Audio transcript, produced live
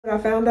I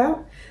found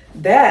out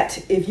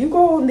that if you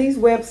go on these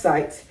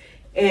websites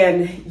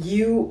and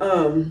you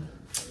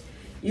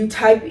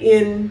type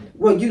in,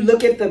 well, you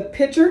look at the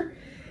picture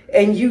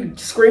and you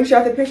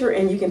screenshot the picture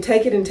and you can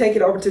take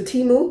it over to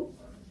Temu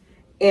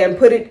and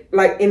put it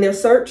like in their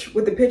search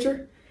with the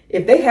picture.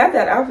 If they have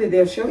that outfit,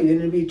 they'll show you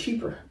and it'll be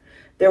cheaper.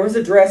 There was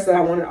a dress that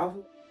I wanted off.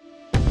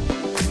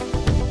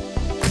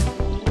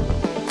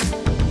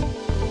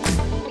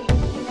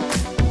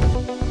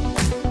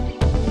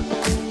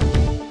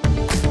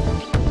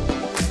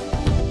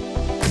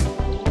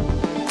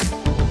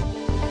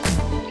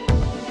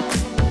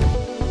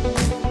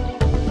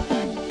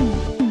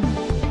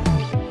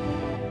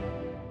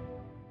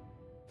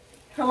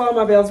 Hello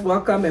my bells,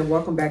 welcome and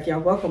welcome back, y'all.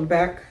 Welcome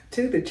back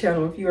to the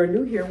channel. If you are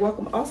new here,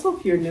 welcome. Also,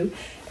 if you're new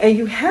and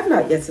you have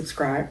not yet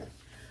subscribed,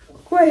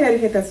 go ahead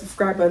and hit that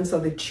subscribe button so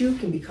that you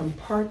can become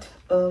part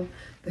of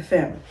the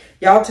family.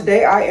 Y'all,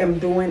 today I am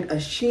doing a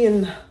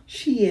Shein,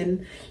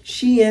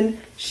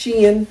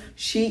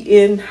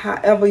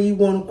 however you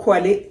want to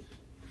call it,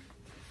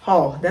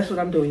 haul. That's what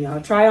I'm doing,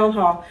 y'all. Try on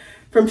haul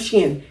from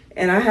Shein.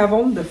 And I have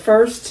on the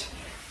first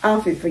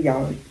outfit for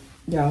y'all.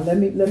 Y'all, let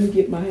me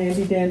get my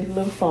handy dandy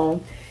little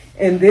phone.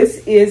 And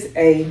this is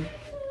a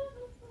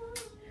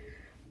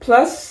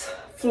plus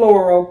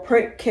floral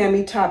print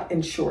cami top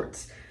and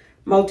shorts,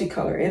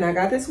 multicolor. And I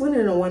got this one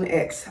in a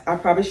 1X. I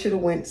probably should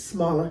have went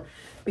smaller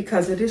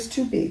because it is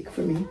too big for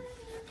me.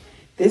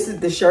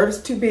 The shirt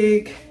is too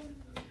big.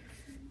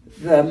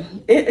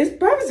 It's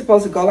probably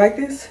supposed to go like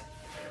this,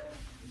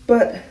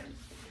 but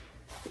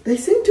they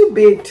seem too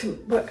big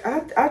too. But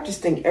I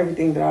just think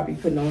everything that I'll be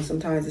putting on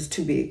sometimes is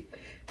too big.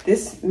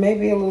 This may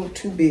be a little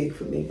too big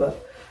for me,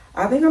 but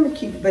I think I'm gonna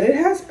keep it. But it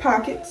has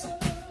pockets,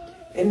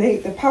 and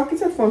the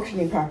pockets are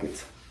functioning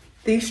pockets.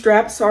 These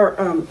straps are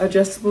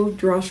adjustable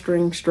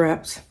drawstring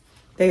straps.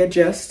 They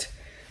adjust,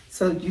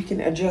 so you can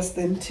adjust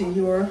them to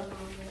your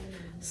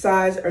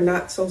size or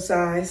not so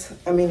size.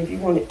 I mean, if you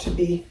want it to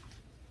be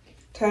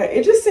tight.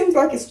 It just seems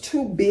like it's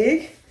too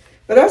big.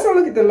 But also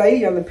look at the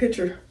lady on the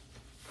picture.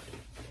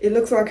 It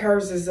looks like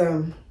hers is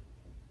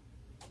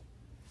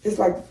it's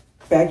like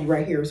baggy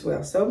right here as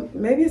well. So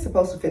maybe it's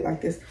supposed to fit like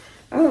this.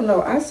 I don't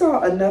know. I saw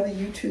another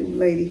YouTube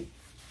lady,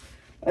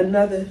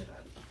 another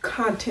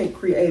content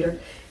creator,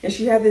 and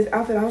she had this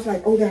outfit. I was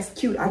like, oh, that's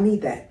cute. I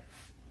need that.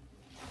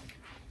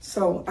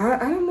 So I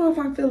don't know if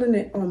I'm feeling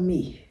it on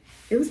me.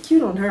 It was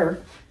cute on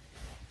her,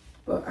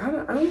 but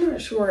I'm not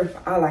sure if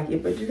I like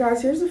it. But you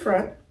guys, here's the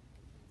front.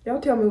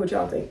 Y'all tell me what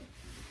y'all think.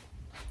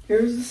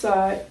 Here's the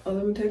side. Oh,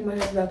 let me take my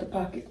hands out the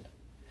pocket.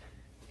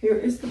 Here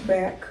is the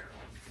back.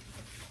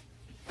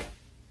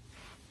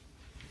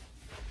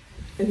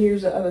 And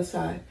here's the other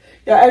side.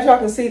 Yeah, as y'all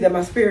can see that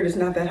my spirit is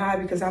not that high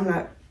because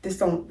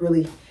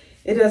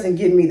it doesn't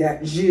give me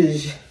that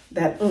zhuzh,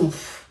 that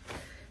oomph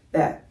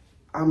that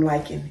I'm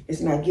liking.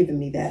 It's not giving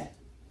me that.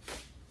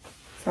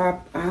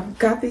 So I've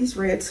got these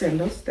red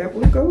sandals that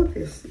will go with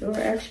this. They'll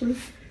actually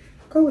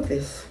go with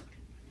this.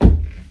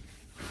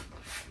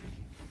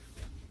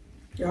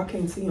 Y'all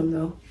can't see them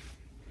though.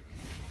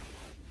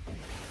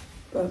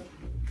 But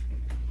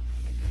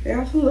they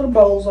have some little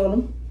bows on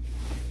them.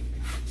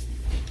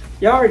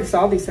 Y'all already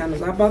saw these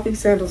sandals. I bought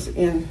these sandals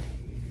in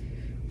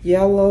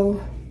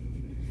yellow,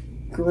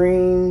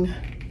 green,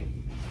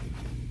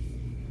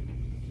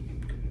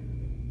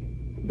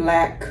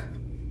 black,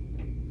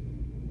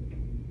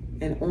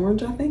 and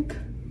orange, I think.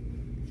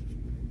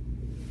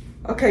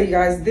 Okay, you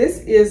guys, this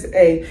is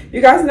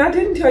and I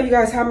didn't tell you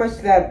guys how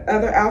much that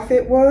other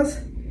outfit was.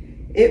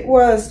 It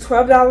was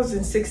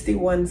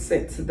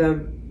 $12.61.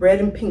 The red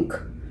and pink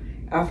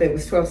outfit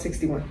was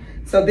 $12.61.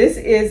 So this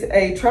is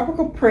a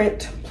tropical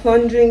print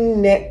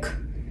plunging neck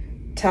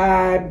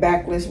tie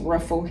backless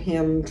ruffle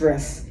hem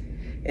dress.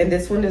 And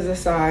this one is a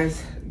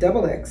size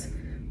XX,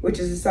 which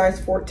is a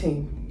size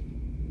 14.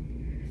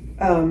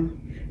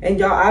 And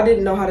y'all, I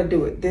didn't know how to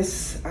do it.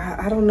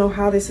 I don't know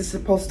how this is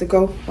supposed to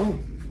go. Oh,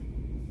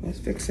 let's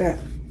fix that.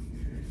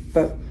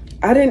 But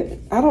I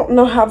don't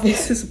know how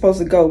this is supposed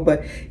to go,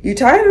 but you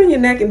tie it on your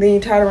neck and then you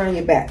tie it around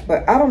your back.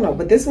 But I don't know,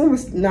 but this one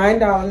was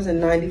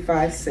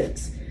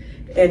 $9.95.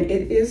 And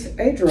it is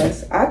a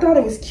dress. I thought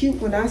it was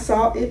cute when I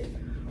saw it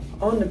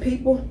on the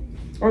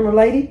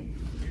lady.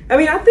 I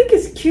mean, I think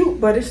it's cute,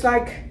 but it's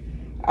like,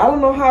 I don't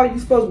know how you're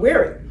supposed to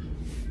wear it.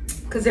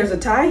 Because there's a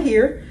tie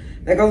here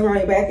that goes around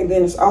your back, and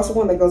then there's also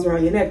one that goes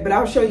around your neck. But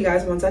I'll show you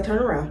guys once I turn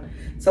around.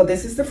 So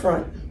this is the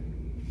front.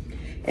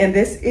 And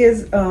this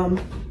is,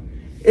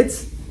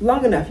 it's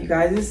long enough, you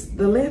guys. It's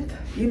the length,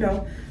 you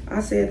know, I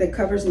said that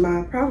covers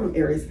my problem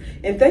areas.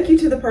 And thank you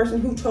to the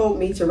person who told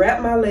me to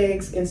wrap my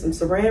legs in some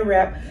saran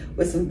wrap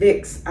with some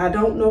Vicks. I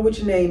don't know what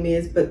your name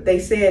is, but they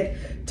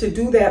said to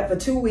do that for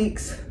 2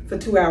 weeks for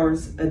 2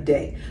 hours a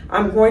day.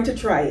 I'm going to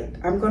try it.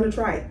 I'm going to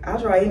try it. I'll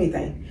try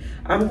anything.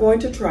 I'm going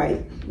to try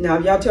it. Now,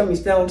 if y'all tell me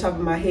stand on top of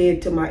my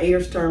head till my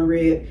ears turn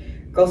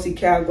red, go see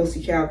cow, go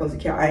see cow, go see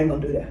cow, I ain't going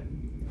to do that.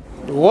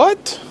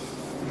 What?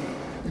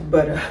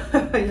 But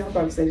y'all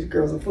probably say this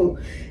girl's a fool.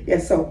 Yeah,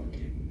 so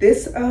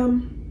this,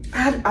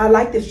 I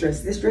like this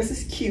dress. This dress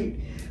is cute,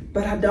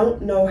 but I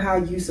don't know how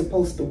you're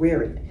supposed to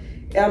wear it.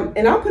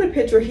 And I'll put a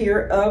picture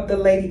here of the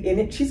lady in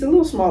it. She's a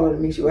little smaller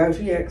than me. She's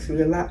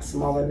actually a lot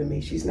smaller than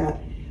me. She's not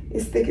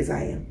as thick as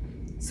I am.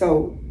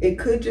 So it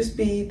could just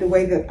be the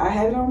way that I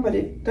have it on, but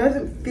it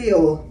doesn't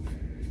feel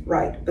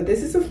right. But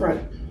this is the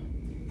front.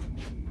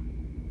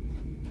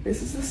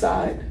 This is the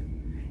side.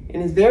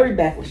 And it's very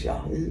backless,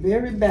 y'all. It's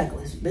very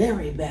backless,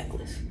 very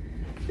backless.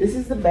 This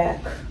is the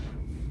back.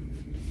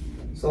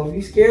 So if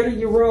you're scared of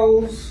your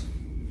rolls,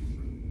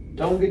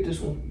 don't get this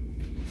one.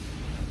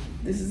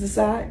 This is the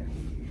side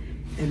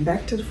and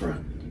back to the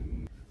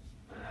front.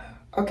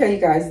 Okay,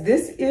 you guys,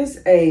 this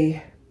is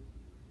a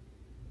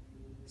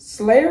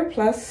Slayr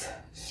plus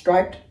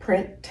striped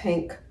print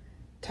tank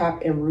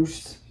top and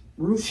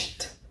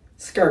ruched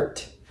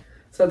skirt.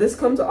 So this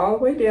comes all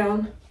the way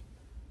down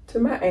to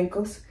my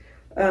ankles.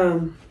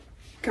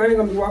 Kind of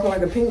gonna be walking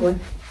like a penguin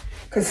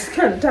because it's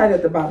kind of tight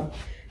at the bottom.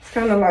 It's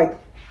kind of like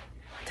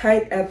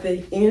tight at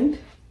the end.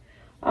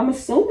 I'm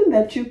assuming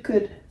that you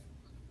could,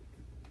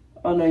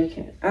 oh no, you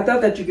can't. I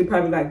thought that you could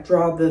probably like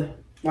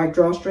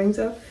draw strings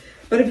up.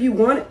 But if you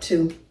wanted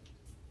to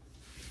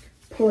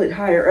pull it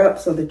higher up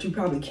so that you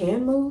probably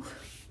can move,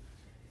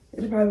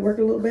 it'll probably work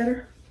a little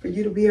better for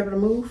you to be able to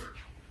move.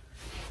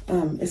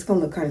 It's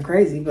gonna look kind of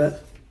crazy,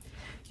 but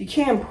you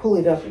can pull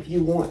it up if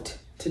you want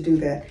to do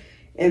that.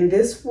 And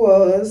this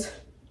was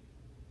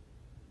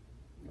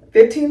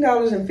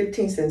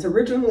 $15.15,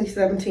 originally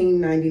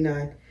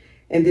 $17.99.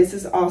 And this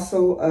is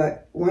also a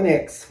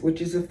 1X, which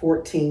is a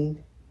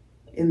 14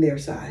 in their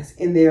size,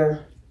 in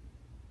their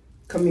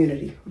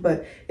community.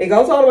 But it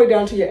goes all the way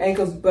down to your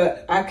ankles,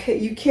 but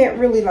you can't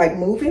really like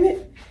move in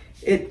it.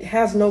 It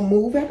has no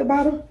move at the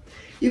bottom.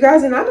 You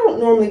guys, and I don't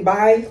normally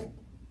buy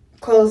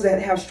clothes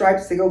that have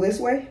stripes that go this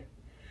way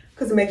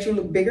because it makes you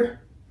look bigger.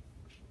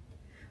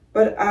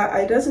 But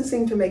it doesn't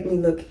seem to make me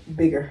look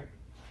bigger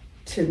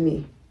to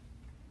me.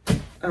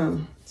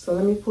 So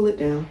let me pull it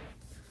down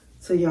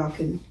so y'all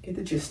can get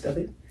the gist of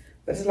it.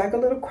 But it's like a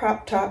little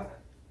crop top.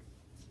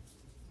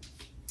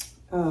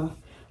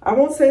 I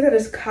won't say that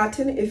it's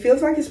cotton. It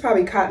feels like it's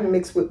probably cotton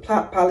mixed with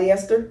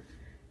polyester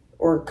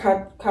or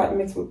cotton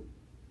mixed with,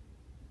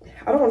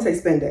 I don't want to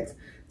say spandex.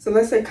 So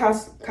let's say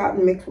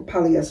cotton mixed with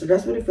polyester.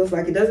 That's what it feels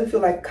like. It doesn't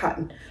feel like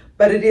cotton,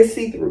 but it is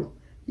see-through.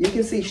 You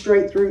can see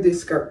straight through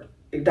this skirt,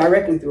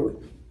 directly through it.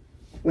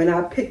 When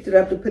I picked it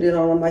up to put it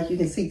on, I'm like, you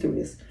can see through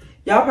this.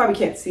 Y'all probably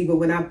can't see, but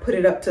when I put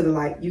it up to the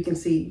light, you can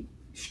see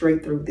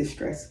straight through this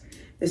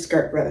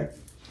skirt rather.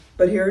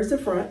 But here is the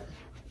front.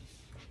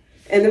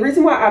 And the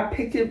reason why I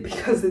picked it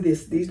because of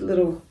these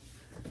little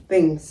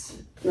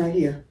things right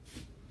here.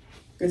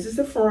 This is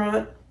the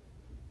front.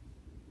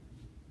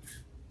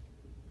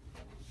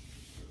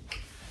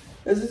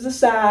 This is the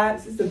side,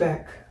 this is the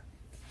back.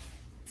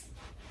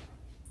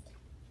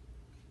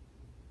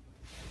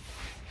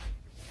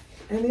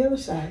 And the other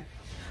side.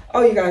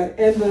 Oh, you guys,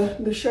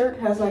 and the shirt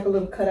has like a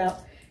little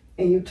cutout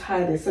and you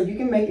tie this. So you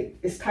can make it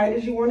as tight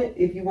as you want it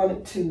if you want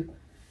it to.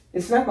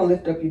 It's not gonna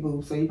lift up your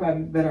boobs, so you're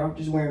probably better off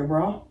just wearing a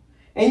bra.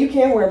 And you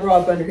can wear a bra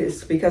up under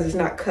this because it's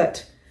not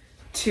cut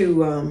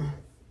to,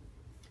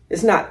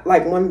 it's not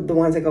like one of the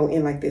ones that go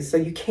in like this. So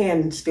you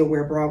can still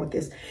wear a bra with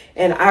this.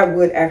 And I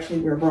would actually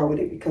wear a bra with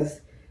it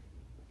because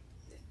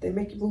they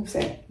make your boobs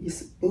sag. Your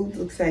boobs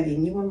look saggy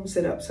and you want them to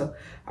sit up. So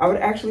I would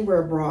actually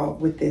wear a bra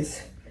with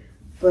this.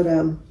 But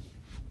tell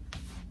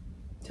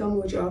me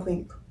what y'all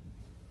think.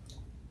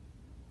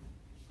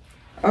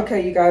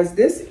 Okay, you guys,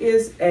 this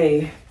is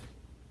a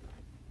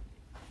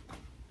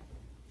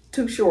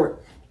too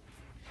short.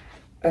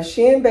 A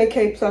Shein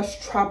VCAY Plus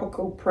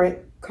tropical print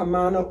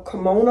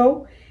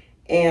kimono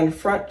and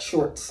front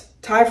shorts,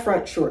 tie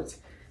front shorts.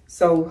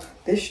 So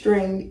this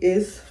string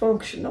is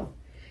functional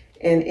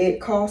and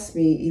it cost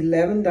me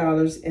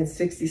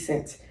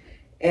 $11.60.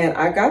 And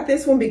I got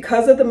this one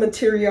because of the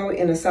material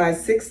in a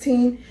size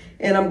 16.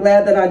 And I'm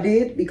glad that I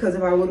did, because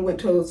if I would have went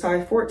to a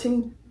size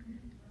 14,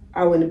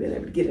 I wouldn't have been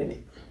able to get in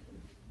it.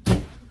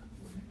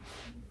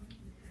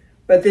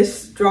 But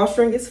this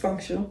drawstring is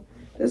functional.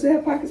 Does it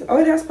have pockets? Oh,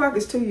 it has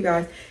pockets too, you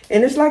guys.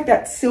 And it's like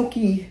that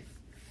silky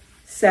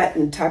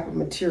satin type of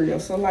material.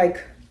 So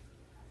like,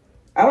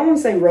 I don't want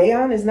to say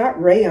rayon. It's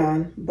not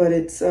rayon, but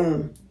it's,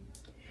 and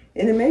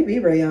it may be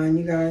rayon,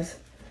 you guys.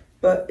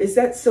 But it's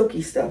that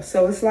silky stuff.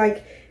 So it's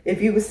like, if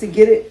you was to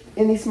get it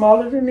any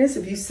smaller than this,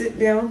 if you sit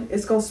down,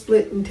 it's going to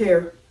split and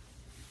tear.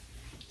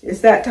 It's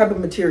that type of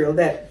material,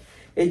 the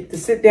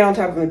sit down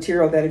type of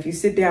material that if you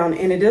sit down,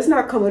 and it does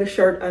not come with a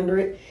shirt under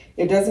it.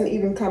 It doesn't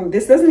even come,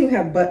 this doesn't even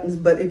have buttons,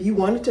 but if you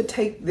wanted to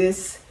take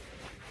this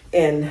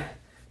and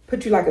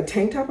put you like a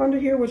tank top under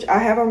here, which I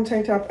have on a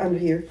tank top under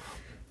here,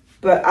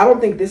 but I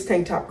don't think this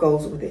tank top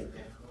goes with it.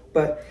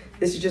 But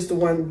this is just the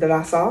one that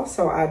I saw,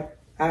 so I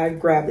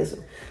grabbed this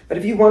one. But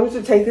if you wanted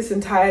to take this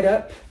and tie it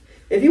up,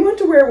 if you want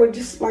to wear it with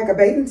just like a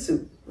bathing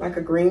suit, like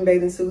a green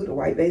bathing suit, a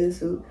white bathing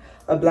suit,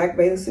 a black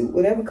bathing suit,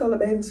 whatever color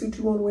bathing suit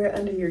you want to wear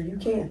under here, you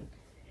can.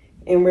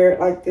 And wear it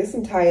like this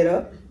and tie it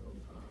up.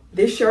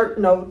 This shirt,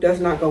 no,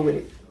 does not go with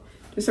it.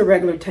 Just a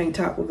regular tank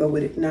top will go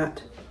with it,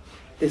 not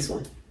this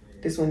one.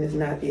 This one is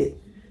not it.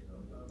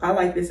 I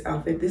like this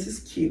outfit. This is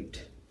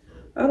cute.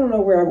 I don't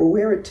know where I will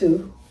wear it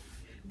to.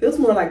 Feels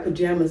more like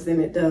pajamas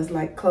than it does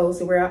like clothes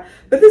to wear out.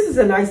 But this is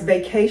a nice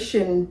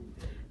vacation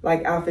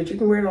like outfit. You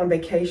can wear it on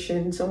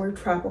vacation, somewhere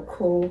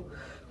tropical,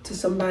 to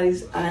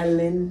somebody's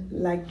island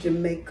like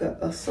Jamaica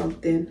or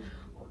something.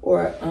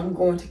 Or I'm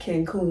going to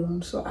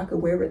Cancun, so I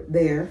could wear it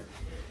there.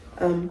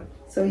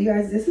 So you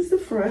guys, this is the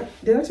front.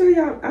 Did I tell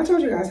y'all? I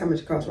told you guys how much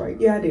it costs, right?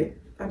 Yeah, I did.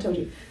 I told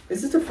you.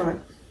 This is the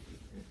front.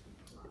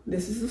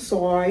 This is the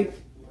side.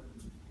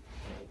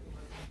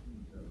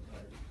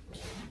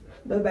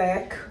 The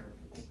back.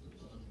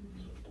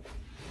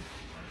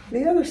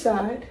 The other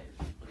side.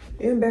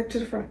 And back to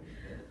the front.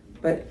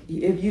 But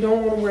if you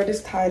don't want to wear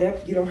this tied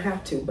up, you don't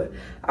have to. But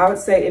I would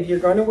say if you're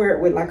going to wear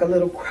it with like a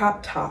little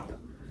crop top,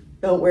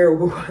 don't wear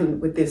one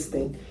with this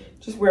thing.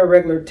 Just wear a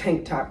regular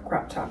tank top,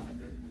 crop top.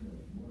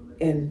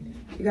 And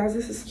you guys,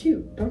 this is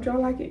cute. Don't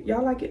y'all like it?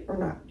 Y'all like it or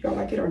not? Y'all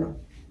like it or no?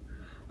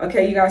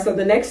 Okay, you guys, so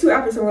the next two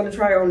outfits I'm going to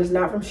try on is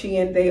not from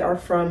Shein. They are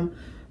from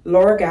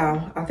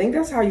Loragal. I think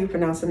that's how you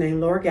pronounce the name,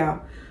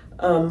 Loragal.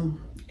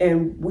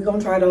 And we're going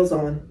to try those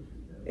on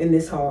in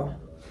this haul,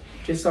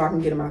 just so I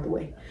can get them out the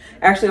way.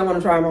 Actually, I want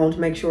to try them on to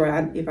make sure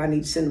if I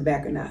need to send them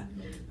back or not.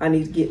 I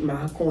need to get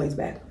my coins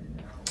back.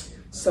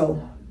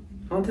 So,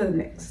 on to the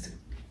next.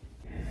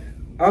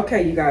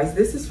 Okay, you guys,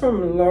 this is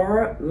from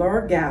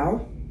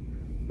Loragal.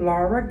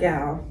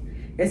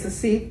 It's a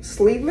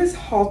sleeveless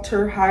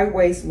halter, high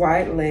waist,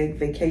 wide leg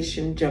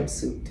vacation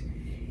jumpsuit.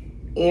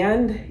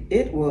 And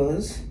it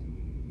was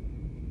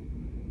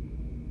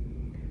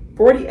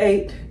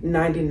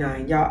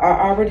 $48.99. Y'all,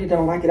 I already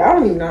don't like it. I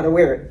don't even know how to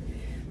wear it.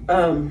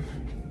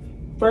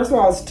 First of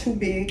all, it's too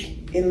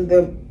big in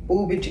the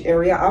boobage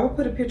area. I will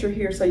put a picture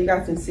here so you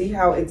guys can see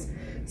how it's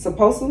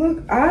supposed to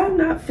look. I'm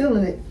not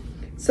feeling it.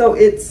 So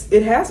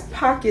it has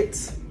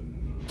pockets.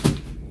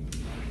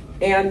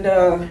 And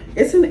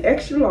it's an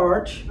extra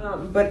large,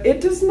 but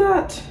it does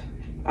not,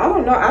 I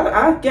don't know,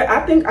 I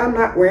think I'm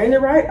not wearing it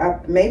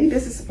right. Maybe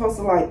this is supposed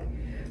to like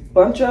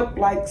bunch up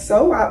like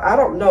so. I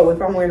don't know if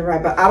I'm wearing it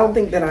right, but I don't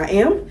think that I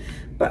am.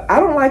 But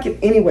I don't like it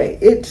anyway.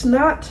 It's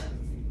not,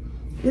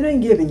 it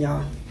ain't giving,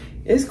 y'all.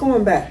 It's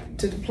going back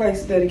to the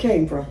place that it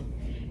came from.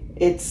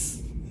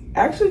 It's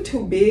actually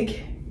too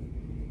big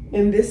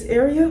in this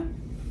area,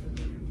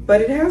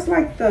 but it has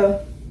like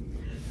the,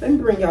 let me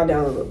bring y'all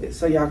down a little bit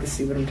so y'all can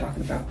see what I'm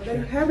talking about. They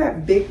have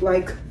that big,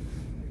 like,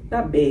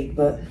 not big,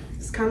 but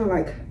it's kind of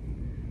like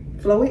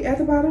flowy at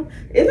the bottom.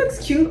 It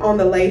looks cute on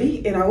the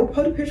lady, and I will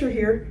put a picture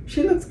here.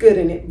 She looks good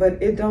in it, but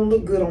it don't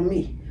look good on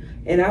me.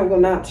 And I will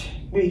not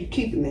be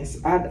keeping this.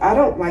 I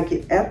don't like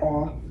it at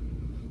all.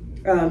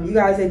 You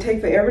guys, they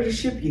take forever to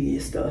ship you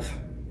your stuff.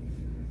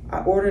 I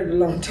ordered it a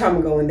long time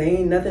ago, and they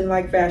ain't nothing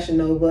like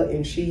Fashionable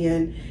and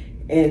Shein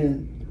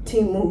and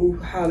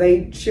Temu, how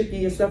they ship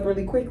you your stuff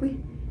really quickly.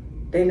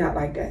 They not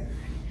like that.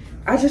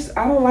 I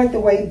don't like the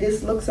way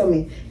this looks on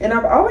me. And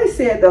I've always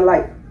said that,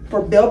 like,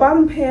 for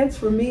bell-bottom pants,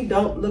 for me,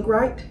 don't look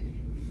right.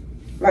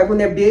 Like when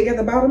they're big at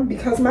the bottom,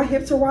 because my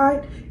hips are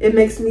wide, it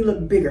makes me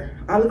look bigger.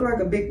 I look like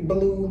a big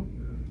blue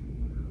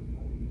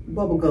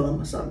bubble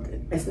gum or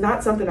something. It's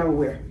not something I would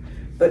wear.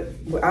 But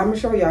I'm gonna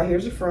show y'all,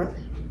 here's the front.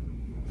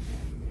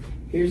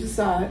 Here's the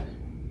side.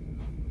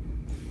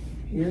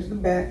 Here's the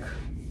back.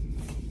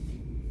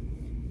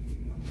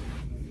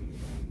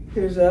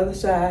 Here's the other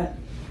side.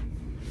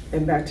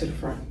 And back to the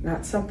front.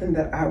 Not something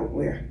that I would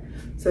wear.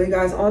 So you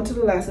guys, on to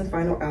the last and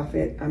final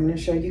outfit. I'm going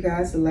to show you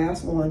guys the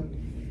last one,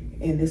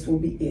 and this will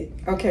be it.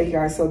 Okay, you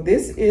guys, so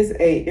this is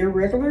a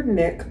irregular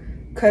neck,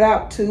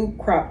 cutout tube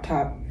crop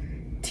top,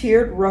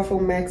 tiered ruffle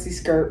maxi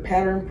skirt,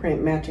 pattern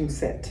print matching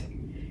set.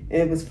 And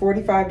it was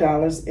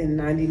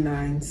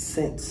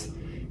 $45.99.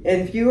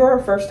 And if you are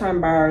a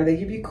first-time buyer, they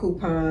give you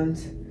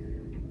coupons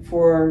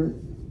for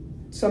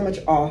so much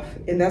off.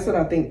 And that's what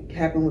I think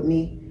happened with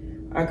me.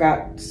 I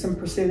got some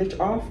percentage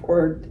off,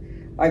 or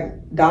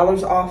like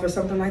dollars off or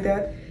something like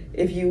that.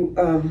 If you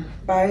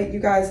buy it, you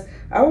guys,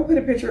 I will put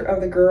a picture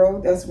of the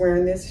girl that's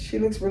wearing this. She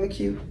looks really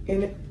cute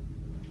in it.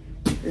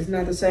 It's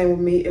not the same with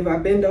me. If I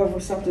bend over,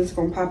 something's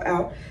gonna pop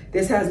out.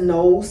 This has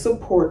no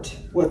support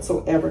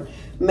whatsoever.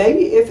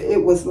 Maybe if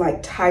it was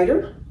like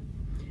tighter,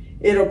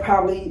 it'll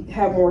probably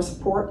have more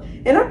support.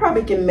 And I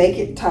probably can make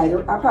it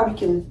tighter. I probably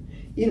can,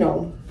 you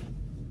know,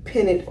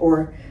 pin it,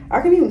 or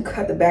I can even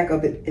cut the back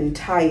of it and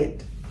tie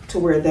it to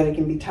where that it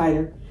can be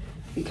tighter.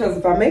 Because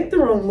if I make the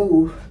wrong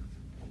move,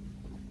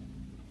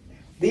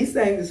 these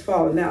things is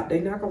falling out. They're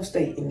not gonna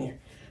stay in there.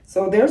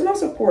 So there's no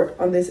support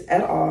on this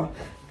at all.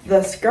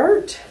 The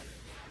skirt,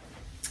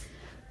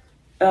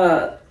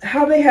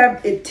 how they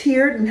have it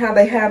tiered and how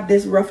they have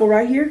this ruffle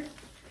right here,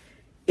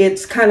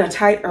 it's kind of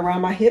tight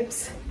around my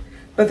hips,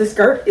 but the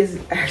skirt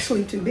is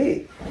actually too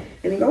big.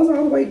 And it goes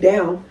all the way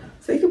down,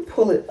 so you can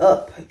pull it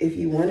up if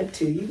you wanted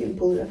to. You can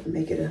pull it up and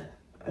make it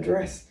a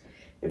dress,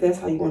 if that's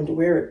how you wanted to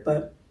wear it.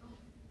 But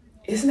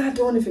it's not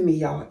doing it for me,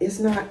 y'all. It's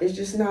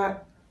just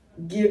not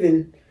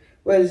giving.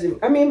 What is it?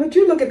 I mean, but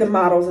you look at the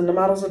models, and the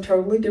models are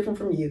totally different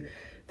from you.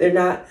 They're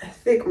not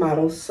thick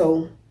models,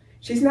 so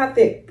she's not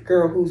thick, the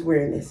girl who's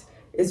wearing this.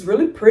 It's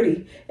really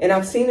pretty. And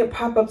I've seen it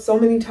pop up so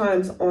many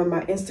times on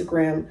my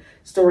Instagram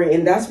story.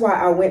 And that's why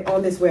I went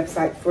on this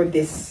website for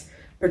this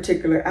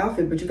particular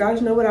outfit. But you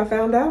guys know what I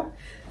found out?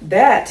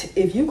 That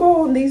if you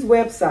go on these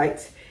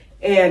websites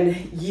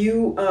and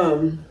you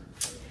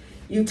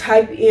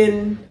type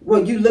in,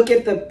 well, you look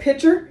at the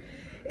picture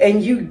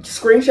and you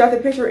screenshot the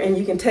picture and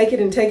you can take it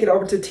and take it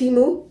over to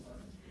Temu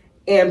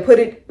and put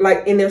it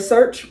like in their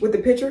search with the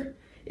picture.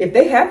 If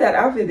they have that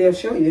outfit, they'll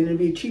show you and it'll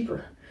be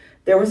cheaper.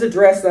 There was a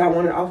dress that I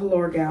wanted off of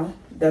Loragal.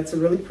 That's a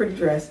really pretty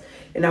dress.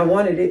 And I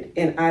wanted it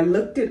and I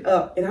looked it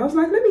up and I was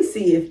like, let me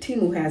see if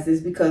Temu has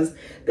this, because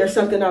there's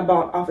something I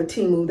bought off of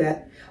Temu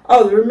that,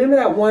 oh, remember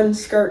that one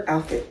skirt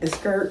outfit, the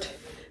skirt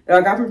that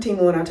I got from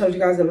Temu, and I told you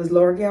guys it was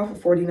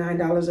Loragal for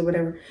 $49 or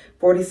whatever,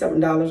 40 something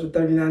dollars or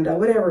 $39,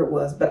 whatever it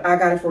was. But I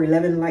got it for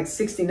 11, like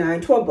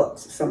 69, 12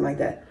 bucks, something like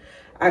that.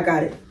 I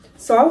got it.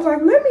 So I was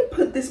like, let me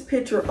put this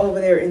picture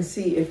over there and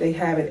see if they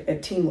have it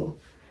at Temu.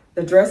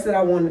 The dress that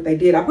I wanted, they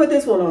did. I put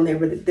this one on there,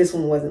 but this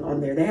one wasn't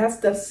on there. They had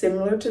stuff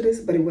similar to this,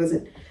 but it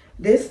wasn't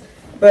this.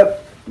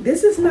 But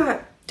this is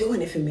not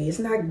doing it for me. It's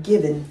not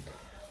giving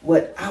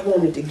what I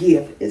wanted to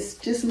give. It's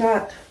just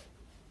not,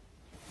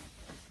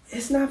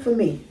 it's not for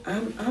me.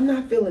 I'm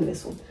not feeling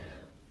this one.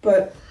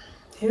 But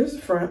here's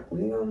the front.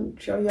 We're going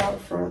to show y'all the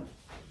front.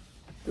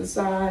 The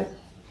side.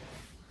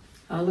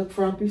 I look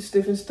frumpy,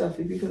 stiff, and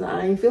stuffy because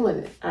I ain't feeling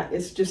it.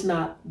 It's just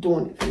not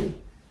doing it for me.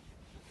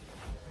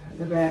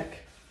 The back.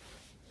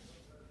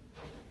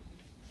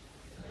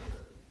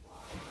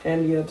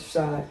 And the other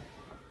side.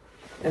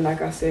 And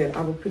like I said,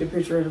 I will put a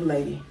picture of the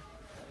lady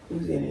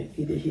who's in it,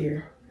 either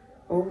here,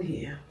 over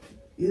here,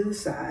 either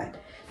side.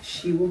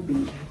 She will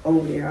be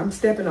over there. I'm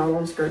stepping all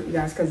on skirt, you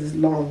guys, because it's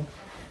long.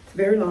 It's a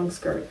very long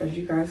skirt, as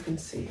you guys can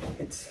see.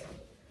 It's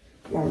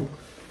long.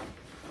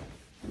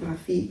 My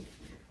feet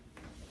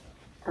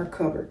are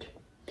covered.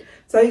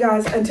 So you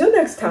guys, until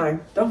next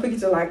time, don't forget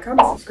to like,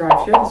 comment,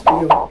 subscribe, share this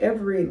video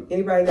with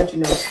anybody that you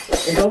know.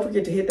 And don't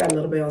forget to hit that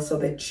little bell so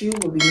that you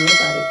will be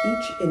notified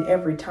each and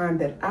every time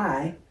that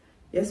I,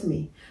 yes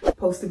me,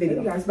 post a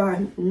video. You guys,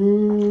 bye.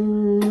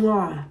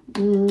 Mwah.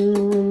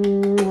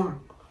 Mwah.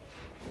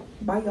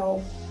 Bye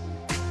y'all.